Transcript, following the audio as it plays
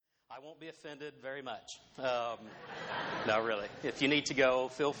won't be offended very much. No, really. If you need to go,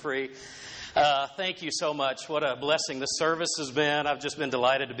 feel free. Thank you so much. What a blessing this service has been. I've just been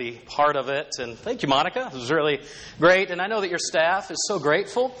delighted to be part of it. And thank you, Monica. It was really great. And I know that your staff is so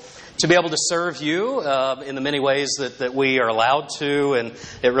grateful to be able to serve you in the many ways that we are allowed to. And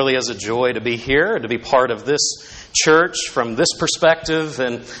it really is a joy to be here, to be part of this church from this perspective.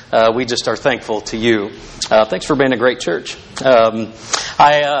 And we just are thankful to you. Thanks for being a great church.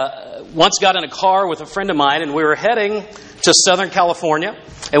 I once got in a car with a friend of mine, and we were heading to Southern California,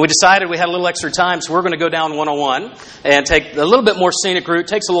 and we decided we had a little extra time, so we're going to go down 101 and take a little bit more scenic route. It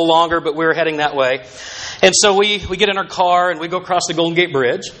takes a little longer, but we were heading that way. And so we get in our car, and we go across the Golden Gate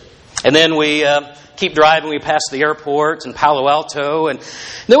Bridge, and then we keep driving. We pass the airport in Palo Alto, and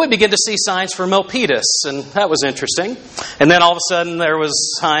then we begin to see signs for Milpitas, and that was interesting. And then all of a sudden, there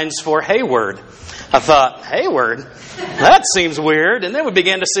was signs for Hayward. I thought, Hayward? That seems weird. And then we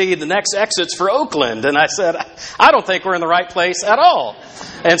began to see the next exits for Oakland. And I said, I don't think we're in the right place at all.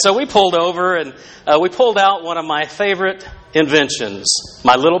 And so we pulled over, and we pulled out one of my favorite inventions,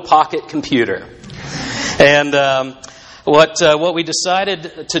 my little pocket computer. And what we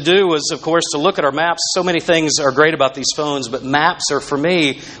decided to do was, of course, to look at our maps. So many things are great about these phones, but maps are, for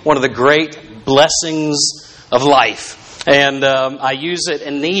me, one of the great blessings of life. And I use it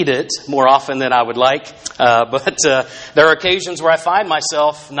and need it more often than I would like. But there are occasions where I find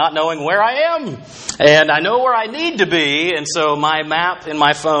myself not knowing where I am. And I know where I need to be. And so my map in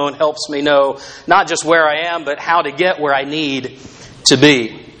my phone helps me know not just where I am, but how to get where I need to be.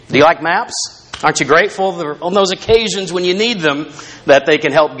 Do you like maps? Aren't you grateful on those occasions when you need them that they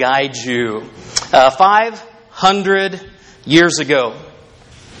can help guide you? 500 years ago,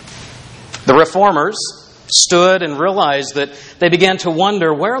 the Reformers stood and realized that they began to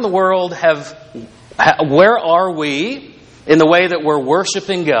wonder, where in the world where are we in the way that we're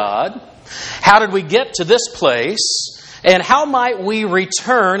worshiping God? How did we get to this place? And how might we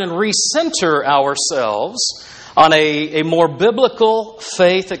return and recenter ourselves on a more biblical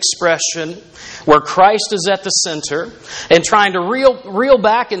faith expression where Christ is at the center, and trying to reel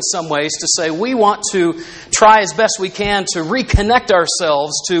back in some ways to say we want to try as best we can to reconnect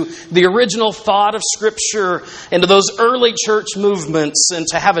ourselves to the original thought of Scripture and to those early church movements, and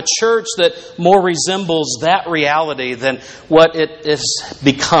to have a church that more resembles that reality than what it has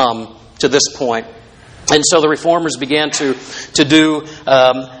become to this point. And so the Reformers began to do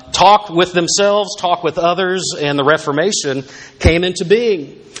talk with themselves, talk with others, and the Reformation came into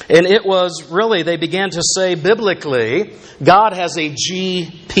being. And it was really, they began to say biblically, God has a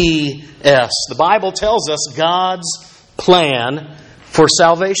GPS. The Bible tells us God's plan for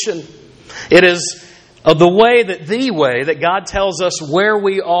salvation. It is the way that God tells us where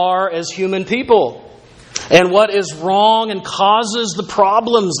we are as human people and what is wrong and causes the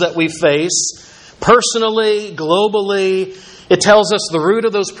problems that we face personally, globally. It tells us the root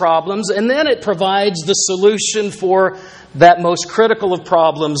of those problems, and then it provides the solution for that most critical of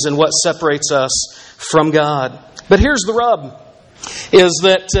problems and what separates us from God. But here's the rub, is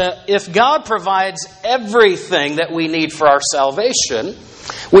that if God provides everything that we need for our salvation,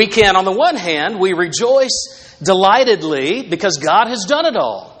 we can, on the one hand, we rejoice delightedly because God has done it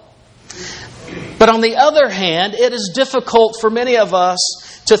all. But on the other hand, it is difficult for many of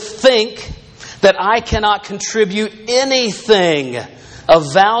us to think that I cannot contribute anything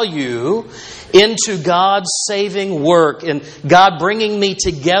of value into God's saving work and God bringing me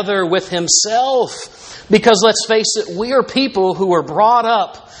together with Himself. Because let's face it, we are people who are brought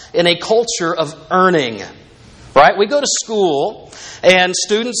up in a culture of earning. Right? We go to school and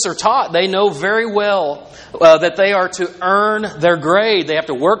students are taught, they know very well that they are to earn their grade. They have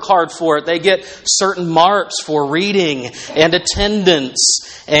to work hard for it. They get certain marks for reading and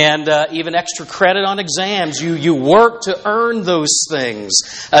attendance and even extra credit on exams. You work to earn those things.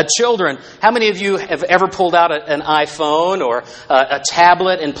 Children, how many of you have ever pulled out an iPhone or a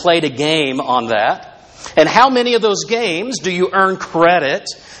tablet and played a game on that? And how many of those games do you earn credit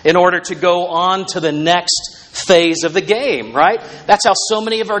in order to go on to the next phase of the game, right? That's how so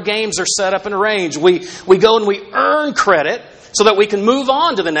many of our games are set up and arranged. We go and we earn credit so that we can move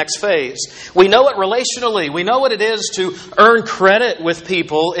on to the next phase. We know it relationally. We know what it is to earn credit with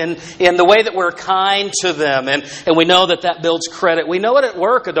people in the way that we're kind to them. And we know that builds credit. We know it at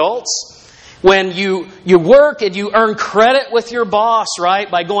work, adults. When you work and you earn credit with your boss, right,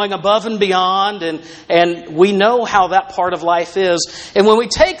 by going above and beyond, and we know how that part of life is. And when we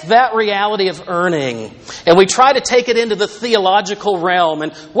take that reality of earning and we try to take it into the theological realm,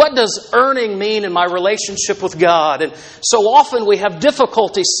 and what does earning mean in my relationship with God? And so often we have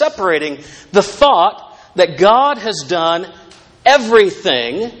difficulty separating the thought that God has done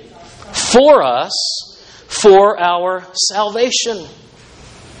everything for us, for our salvation.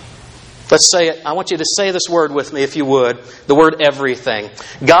 Let's say it. I want you to say this word with me, if you would. The word everything.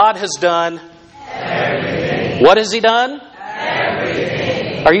 God has done everything. What has He done?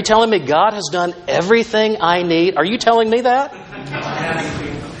 Everything. Are you telling me God has done everything I need? Are you telling me that?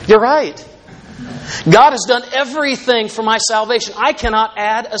 You're right. God has done everything for my salvation. I cannot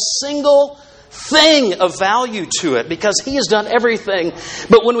add a single thing of value to it because He has done everything.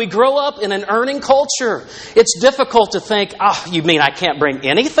 But when we grow up in an earning culture, it's difficult to think, you mean I can't bring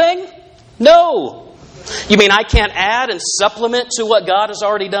anything? No. You mean I can't add and supplement to what God has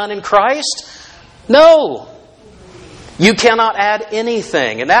already done in Christ? No. You cannot add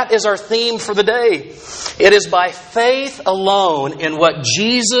anything. And that is our theme for the day. It is by faith alone in what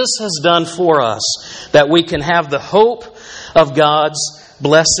Jesus has done for us that we can have the hope of God's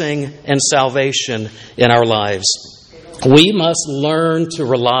blessing and salvation in our lives. We must learn to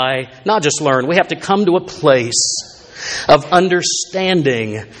rely, not just learn, we have to come to a place of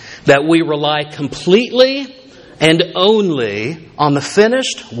understanding that we rely completely and only on the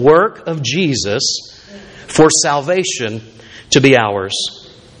finished work of Jesus for salvation to be ours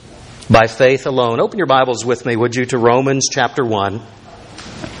by faith alone. Open your Bibles with me, would you, to Romans chapter 1.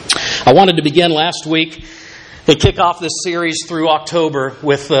 I wanted to begin last week and kick off this series through October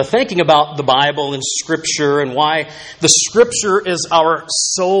with thinking about the Bible and Scripture and why the Scripture is our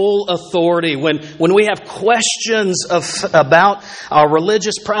sole authority. When we have questions about our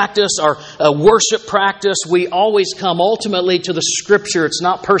religious practice, our worship practice, we always come ultimately to the Scripture. It's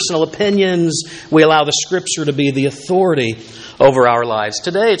not personal opinions. We allow the Scripture to be the authority over our lives.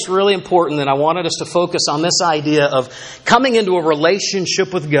 Today it's really important, and I wanted us to focus on this idea of coming into a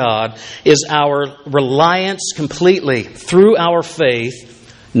relationship with God is our reliance completely through our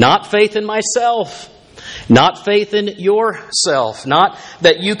faith, not faith in myself, not faith in yourself, not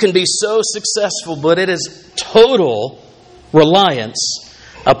that you can be so successful, but it is total reliance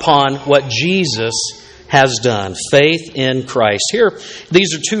upon what Jesus has done. Faith in Christ. Here,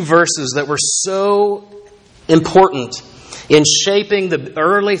 these are two verses that were so important in shaping the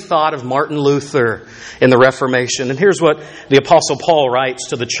early thought of Martin Luther in the Reformation. And here's what the Apostle Paul writes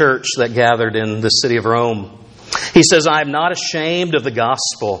to the church that gathered in the city of Rome. He says, I am not ashamed of the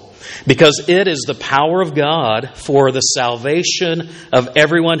gospel, because it is the power of God for the salvation of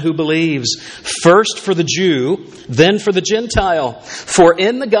everyone who believes, first for the Jew, then for the Gentile. For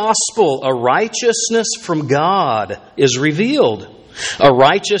in the gospel a righteousness from God is revealed, a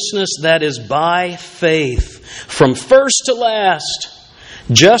righteousness that is by faith, from first to last,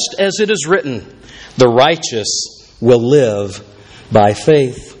 just as it is written, the righteous will live by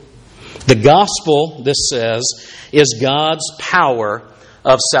faith. The gospel, this says, is God's power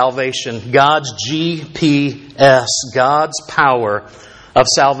of salvation. God's GPS, God's power of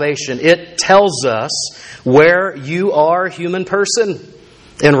salvation. It tells us where you are, human person,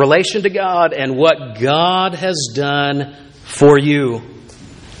 in relation to God and what God has done for you.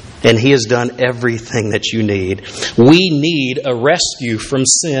 And He has done everything that you need. We need a rescue from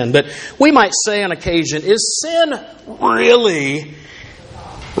sin. But we might say on occasion, is sin really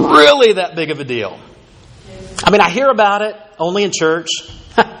that big of a deal? I mean, I hear about it only in church.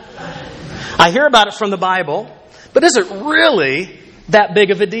 I hear about it from the Bible. But is it really that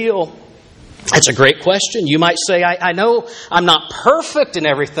big of a deal? It's a great question. You might say, I know I'm not perfect in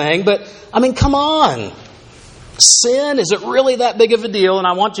everything, but I mean, come on. Sin, is it really that big of a deal? And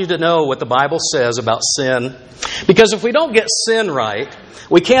I want you to know what the Bible says about sin. Because if we don't get sin right,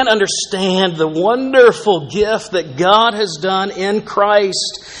 we can't understand the wonderful gift that God has done in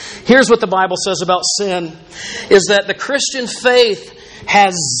Christ. Here's what the Bible says about sin, is that the Christian faith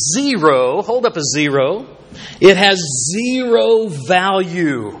has zero, hold up a zero, it has zero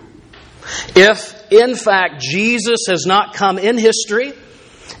value if, in fact, Jesus has not come in history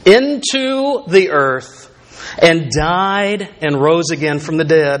into the earth and died and rose again from the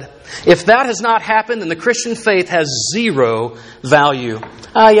dead. If that has not happened, then the Christian faith has zero value.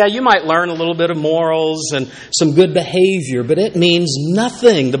 You might learn a little bit of morals and some good behavior, but it means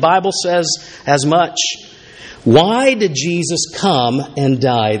nothing. The Bible says as much. Why did Jesus come and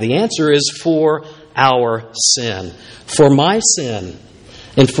die? The answer is for our sin. For my sin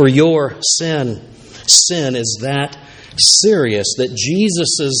and for your sin. Sin is that serious that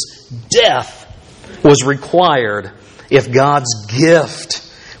Jesus' death was required if God's gift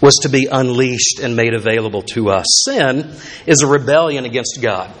was to be unleashed and made available to us. Sin is a rebellion against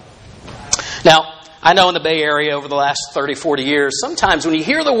God. Now, I know in the Bay Area over the last 30, 40 years, sometimes when you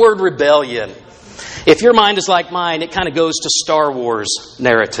hear the word rebellion, if your mind is like mine, it kind of goes to Star Wars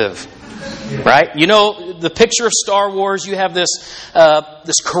narrative. Right? You know, the picture of Star Wars, you have this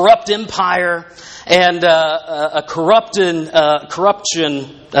corrupt empire and a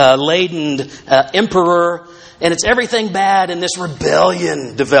corruption-laden emperor, and it's everything bad, and this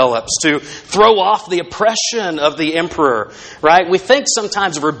rebellion develops to throw off the oppression of the emperor. Right? We think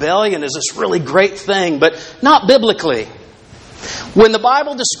sometimes rebellion is this really great thing, but not biblically. When the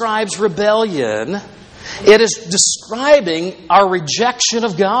Bible describes rebellion, it is describing our rejection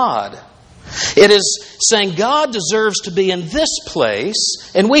of God. It is saying God deserves to be in this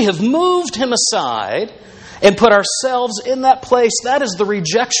place, and we have moved Him aside and put ourselves in that place. That is the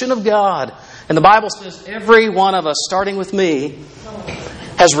rejection of God. And the Bible says every one of us, starting with me,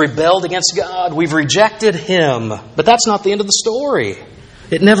 has rebelled against God. We've rejected Him. But that's not the end of the story.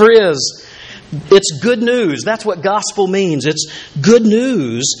 It never is. It's good news. That's what gospel means. It's good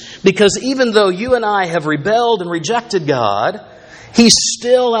news because even though you and I have rebelled and rejected God, He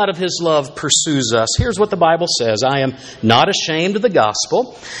still, out of His love, pursues us. Here's what the Bible says. I am not ashamed of the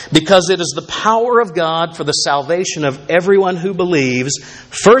gospel because it is the power of God for the salvation of everyone who believes,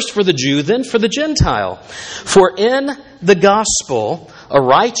 first for the Jew, then for the Gentile. For in the gospel, a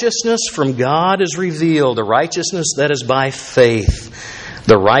righteousness from God is revealed, a righteousness that is by faith.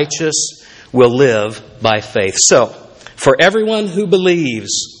 The righteous will live by faith. So, for everyone who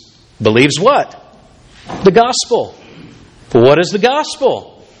believes what? The gospel. But what is the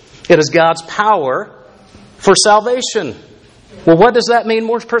gospel? It is God's power for salvation. Well, what does that mean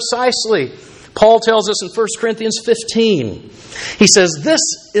more precisely? Paul tells us in 1 Corinthians 15. He says, this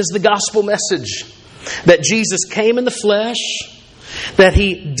is the gospel message. That Jesus came in the flesh. That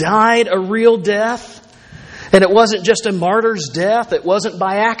He died a real death. And it wasn't just a martyr's death. It wasn't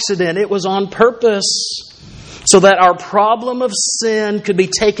by accident. It was on purpose. So that our problem of sin could be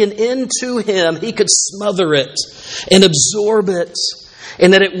taken into Him. He could smother it and absorb it.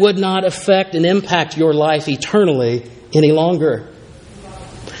 And that it would not affect and impact your life eternally any longer.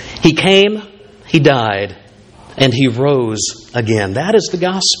 He came, He died, and He rose again. That is the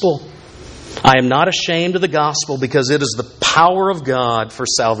gospel. I am not ashamed of the gospel because it is the power of God for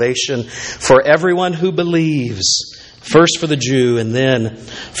salvation for everyone who believes. First for the Jew and then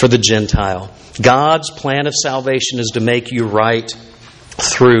for the Gentile. God's plan of salvation is to make you right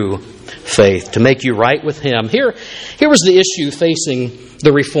through faith. To make you right with Him. Here was the issue facing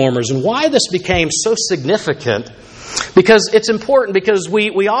the Reformers and why this became so significant. Because it's important because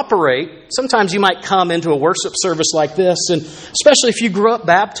we operate. Sometimes you might come into a worship service like this, and especially if you grew up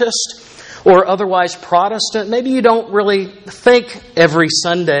Baptist or otherwise Protestant, maybe you don't really think every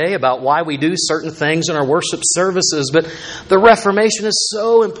Sunday about why we do certain things in our worship services, but the Reformation is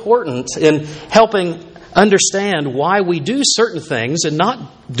so important in helping understand why we do certain things and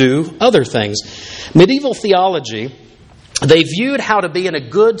not do other things. Medieval theology, they viewed how to be in a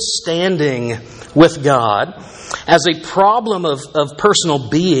good standing with God as a problem of personal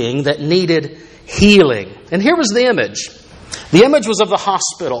being that needed healing. And here was the image. The image was of the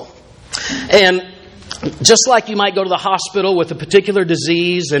hospital. And just like you might go to the hospital with a particular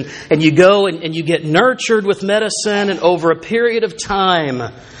disease and you go and you get nurtured with medicine, and over a period of time,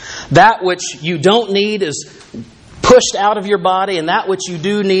 that which you don't need is pushed out of your body and that which you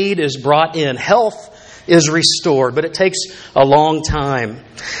do need is brought in. Health is restored, but it takes a long time.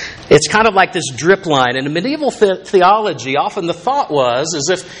 It's kind of like this drip line. In medieval theology, often the thought was as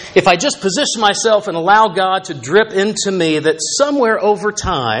if I just position myself and allow God to drip into me, that somewhere over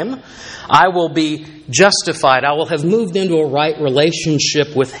time I will be justified. I will have moved into a right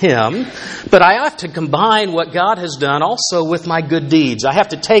relationship with Him. But I have to combine what God has done also with my good deeds. I have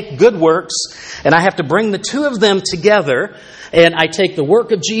to take good works and I have to bring the two of them together. And I take the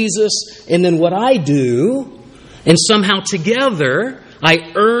work of Jesus and then what I do, and somehow together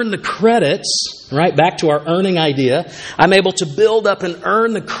I earn the credits, right? Back to our earning idea. I'm able to build up and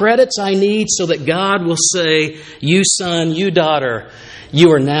earn the credits I need so that God will say, you son, you daughter,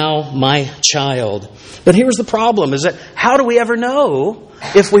 you are now my child. But here's the problem, is that how do we ever know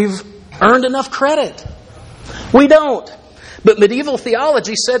if we've earned enough credit? We don't. But medieval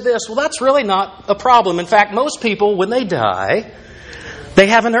theology said this, well, that's really not a problem. In fact, most people, when they die, they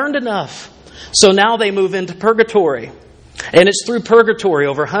haven't earned enough. So now they move into purgatory. And it's through purgatory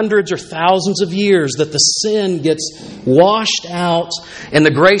over hundreds or thousands of years that the sin gets washed out and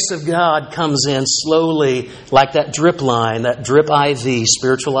the grace of God comes in slowly, like that drip line, that drip IV,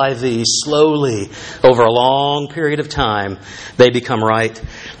 spiritual IV, slowly over a long period of time, they become right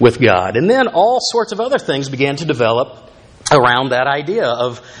with God. And then all sorts of other things began to develop around that idea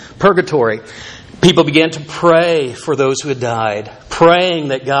of purgatory. People began to pray for those who had died, praying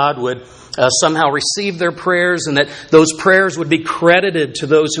that God would somehow receive their prayers, and that those prayers would be credited to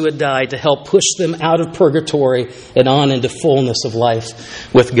those who had died to help push them out of purgatory and on into fullness of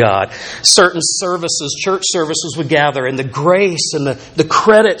life with God. Certain services, church services would gather, and the grace and the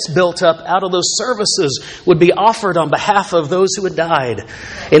credits built up out of those services would be offered on behalf of those who had died.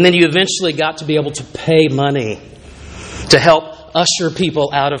 And then you eventually got to be able to pay money to help usher people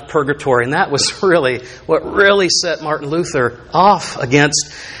out of purgatory. And that was really what really set Martin Luther off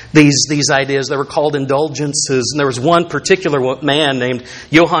against these ideas. They were called indulgences. And there was one particular man named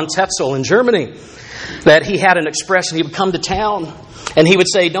Johann Tetzel in Germany that he had an expression. He would come to town and he would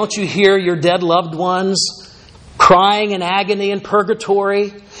say, "Don't you hear your dead loved ones crying in agony in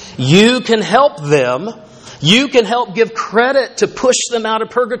purgatory? You can help them. You can help give credit to push them out of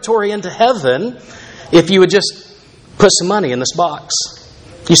purgatory into heaven if you would just put some money in this box."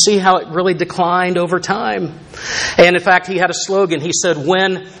 You see how it really declined over time. And in fact, he had a slogan. He said,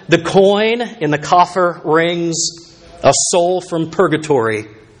 "When the coin in the coffer rings, a soul from purgatory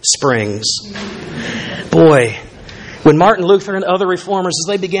springs." Boy, when Martin Luther and other reformers, as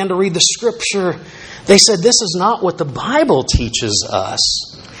they began to read the Scripture, they said, this is not what the Bible teaches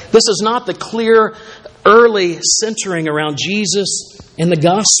us. This is not the clear early centering around Jesus and the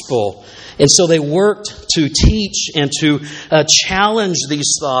gospel. And so they worked to teach and to challenge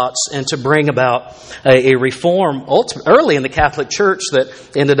these thoughts and to bring about a reform early in the Catholic Church that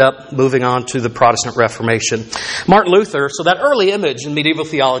ended up moving on to the Protestant Reformation. Martin Luther, so that early image in medieval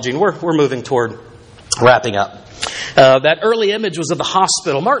theology, and we're moving toward wrapping up. That early image was of the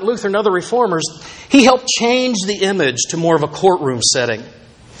hospital. Martin Luther and other reformers, he helped change the image to more of a courtroom setting.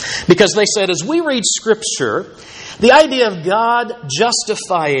 Because they said, as we read Scripture, the idea of God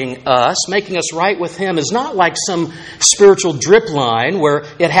justifying us, making us right with Him, is not like some spiritual drip line where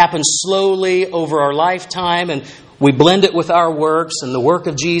it happens slowly over our lifetime and we blend it with our works and the work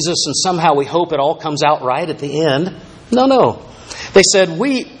of Jesus and somehow we hope it all comes out right at the end. No. They said,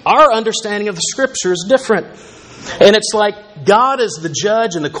 our understanding of the Scripture is different. And it's like God is the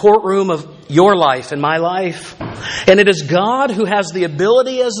judge in the courtroom of your life and my life. And it is God who has the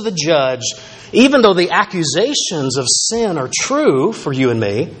ability as the judge, even though the accusations of sin are true for you and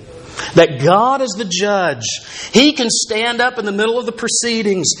me, that God is the judge. He can stand up in the middle of the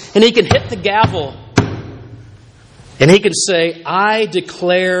proceedings and He can hit the gavel and He can say, "I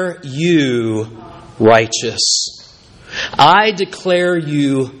declare you righteous. I declare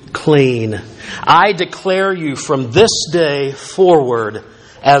you clean. I declare you from this day forward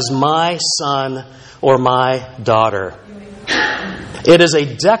as my son or my daughter." It is a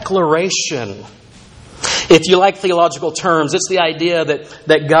declaration. If you like theological terms, it's the idea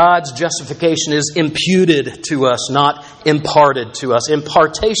that God's justification is imputed to us, not imparted to us.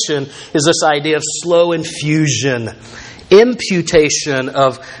 Impartation is this idea of slow infusion. Imputation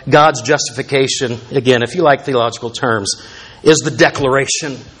of God's justification, again, if you like theological terms, is the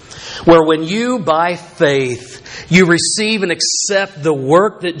declaration. Where when you, by faith, you receive and accept the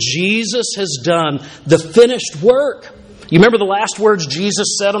work that Jesus has done, the finished work. You remember the last words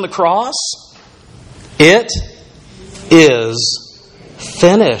Jesus said on the cross? It is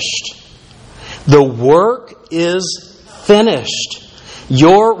finished. The work is finished.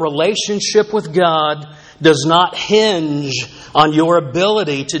 Your relationship with God does not hinge on your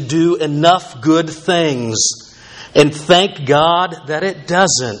ability to do enough good things. And thank God that it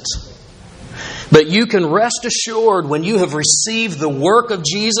doesn't. But you can rest assured when you have received the work of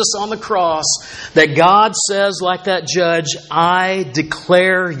Jesus on the cross that God says, like that judge, "I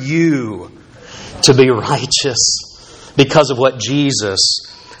declare you to be righteous because of what Jesus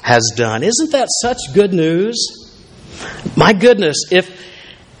has done." Isn't that such good news? My goodness, if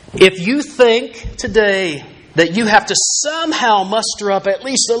you think today that you have to somehow muster up at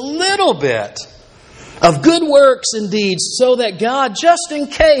least a little bit of good works and deeds so that God, just in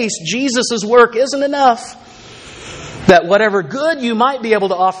case Jesus' work isn't enough, that whatever good you might be able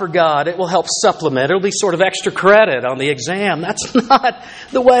to offer God, it will help supplement. It'll be sort of extra credit on the exam. That's not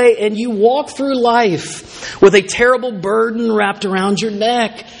the way. And you walk through life with a terrible burden wrapped around your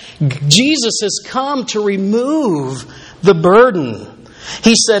neck. Jesus has come to remove the burden.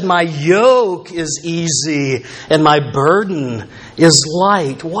 He said, "My yoke is easy and my burden is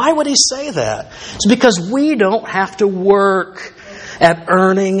light." Why would He say that? It's because we don't have to work at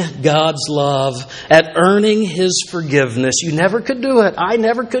earning God's love, at earning His forgiveness. You never could do it. I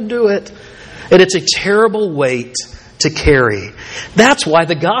never could do it. And it's a terrible weight to carry. That's why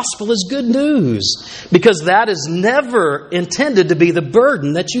the gospel is good news, because that is never intended to be the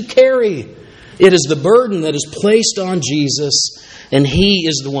burden that you carry. It is the burden that is placed on Jesus, and He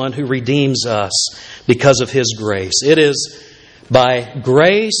is the one who redeems us because of His grace. It is by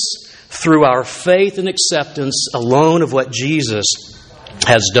grace through our faith and acceptance alone of what Jesus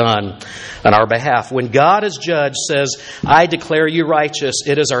has done on our behalf. When God as judge says, I declare you righteous,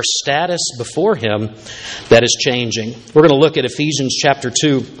 it is our status before Him that is changing. We're going to look at Ephesians chapter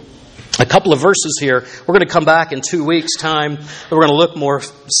 2. A couple of verses here. We're going to come back in 2 weeks' time. We're going to look more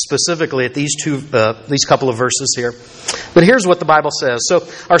specifically at these couple of verses here. But here's what the Bible says. So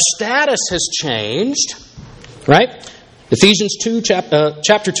our status has changed, right? Ephesians 2,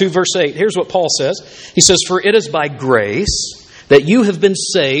 chapter 2, verse 8. Here's what Paul says. He says, for it is by grace that you have been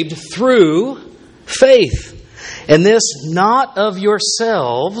saved through faith. And this not of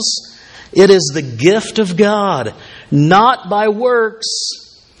yourselves, it is the gift of God, not by works,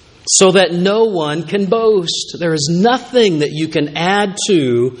 so that no one can boast. There is nothing that you can add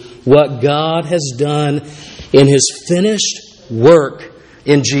to what God has done in His finished work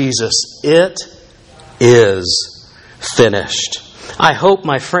in Jesus. It is finished. I hope,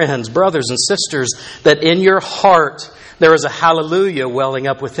 my friends, brothers and sisters, that in your heart there is a hallelujah welling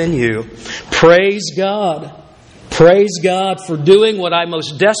up within you. Praise God. Praise God for doing what I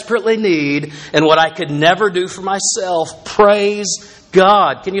most desperately need and what I could never do for myself. Praise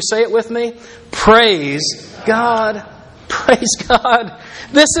God. Can you say it with me? Praise God. Praise God.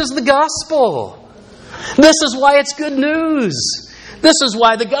 This is the gospel. This is why it's good news. This is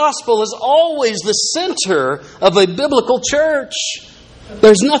why the gospel is always the center of a biblical church.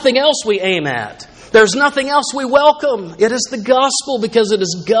 There's nothing else we aim at. There's nothing else we welcome. It is the gospel because it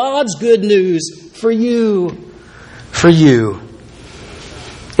is God's good news for you. For you.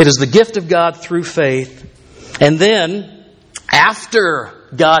 It is the gift of God through faith. And then, after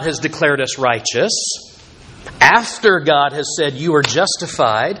God has declared us righteous, after God has said you are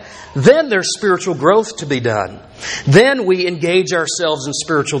justified, then there's spiritual growth to be done. Then we engage ourselves in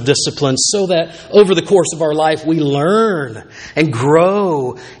spiritual disciplines so that over the course of our life we learn and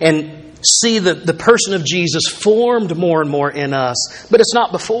grow and see the person of Jesus formed more and more in us. But it's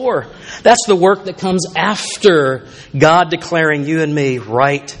not before. That's the work that comes after God declaring you and me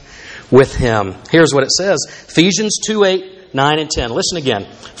right with Him. Here's what it says. Ephesians 2, 8, 9, and 10. Listen again.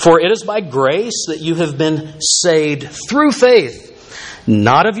 For it is by grace that you have been saved through faith,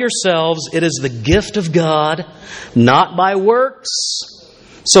 not of yourselves. It is the gift of God, not by works,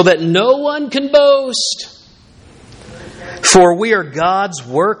 so that no one can boast. For we are God's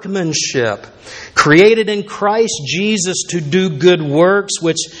workmanship, created in Christ Jesus to do good works,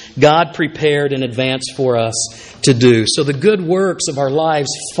 which God prepared in advance for us to do. So the good works of our lives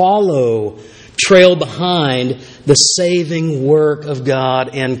trail behind the saving work of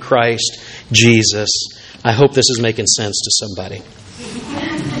God in Christ Jesus. I hope this is making sense to somebody.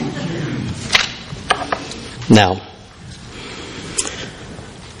 Now,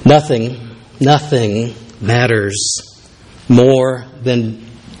 nothing matters more than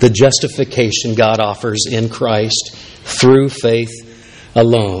the justification God offers in Christ through faith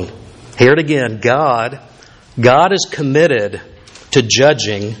alone. Hear it again. God is committed to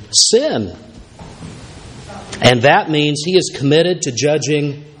judging sin. And that means He is committed to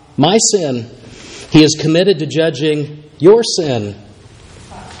judging my sin. He is committed to judging your sin.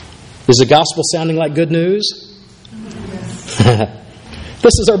 Is the gospel sounding like good news?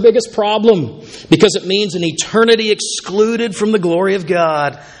 This is our biggest problem because it means an eternity excluded from the glory of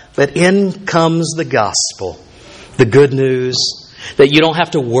God. But in comes the gospel, the good news that you don't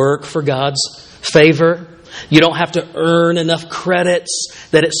have to work for God's favor. You don't have to earn enough credits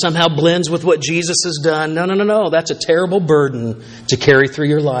that it somehow blends with what Jesus has done. No. That's a terrible burden to carry through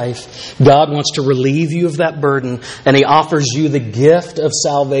your life. God wants to relieve you of that burden, and He offers you the gift of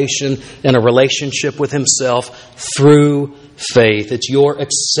salvation and a relationship with Himself through faith. It's your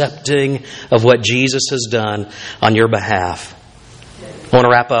accepting of what Jesus has done on your behalf. I want to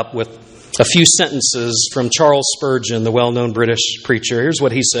wrap up with a few sentences from Charles Spurgeon, the well-known British preacher. Here's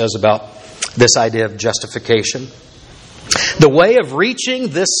what he says about this idea of justification. The way of reaching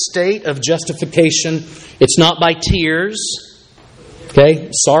this state of justification, it's not by tears. Okay?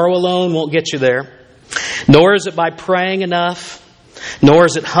 Sorrow alone won't get you there. Nor is it by praying enough. Nor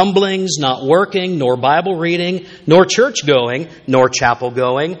is it humblings, not working, nor Bible reading, nor church going, nor chapel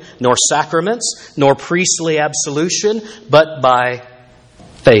going, nor sacraments, nor priestly absolution, but by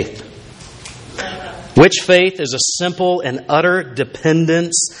faith. Which faith is a simple and utter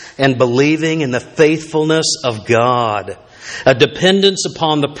dependence and believing in the faithfulness of God. A dependence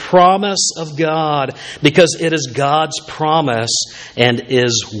upon the promise of God because it is God's promise and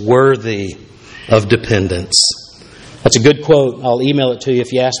is worthy of dependence. That's a good quote. I'll email it to you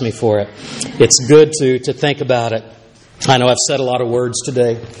if you ask me for it. It's good to think about it. I know I've said a lot of words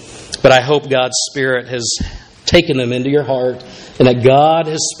today, but I hope God's Spirit has taken them into your heart, and that God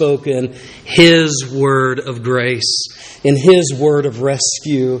has spoken His word of grace and His word of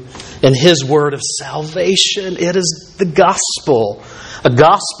rescue and His word of salvation. It is the gospel, a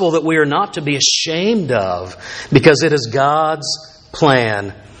gospel that we are not to be ashamed of, because it is God's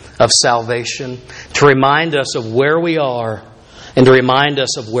plan of salvation to remind us of where we are and to remind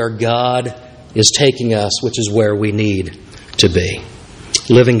us of where God is taking us, which is where we need to be.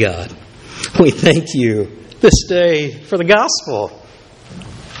 Living God, we thank You this day for the gospel.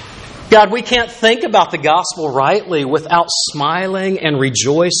 God, we can't think about the gospel rightly without smiling and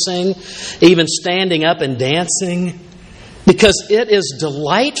rejoicing, even standing up and dancing, because it is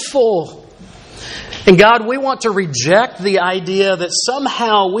delightful. And God, we want to reject the idea that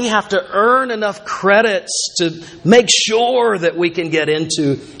somehow we have to earn enough credits to make sure that we can get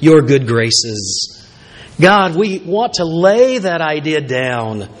into Your good graces. God, we want to lay that idea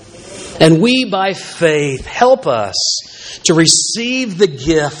down. And we, by faith, help us to receive the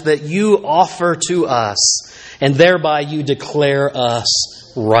gift that You offer to us, and thereby You declare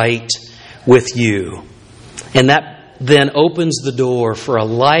us right with You. And that then opens the door for a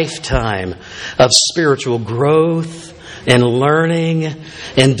lifetime of spiritual growth and learning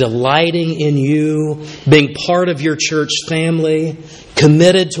and delighting in You, being part of Your church family,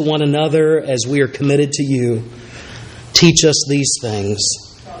 committed to one another as we are committed to You. Teach us these things.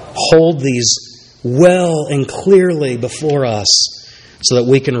 Hold these well and clearly before us so that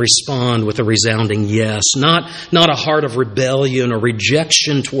we can respond with a resounding yes. Not a heart of rebellion or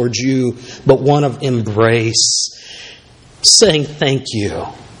rejection towards You, but one of embrace. Saying thank You.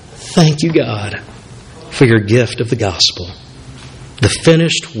 Thank You, God, for Your gift of the gospel, the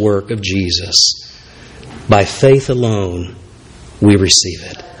finished work of Jesus. By faith alone, we receive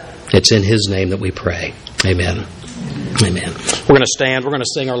it. It's in His name that we pray. Amen. Amen. We're going to stand. We're going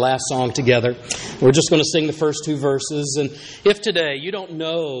to sing our last song together. We're just going to sing the first 2 verses. And if today you don't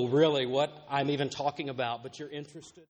know really what I'm even talking about, but you're interested...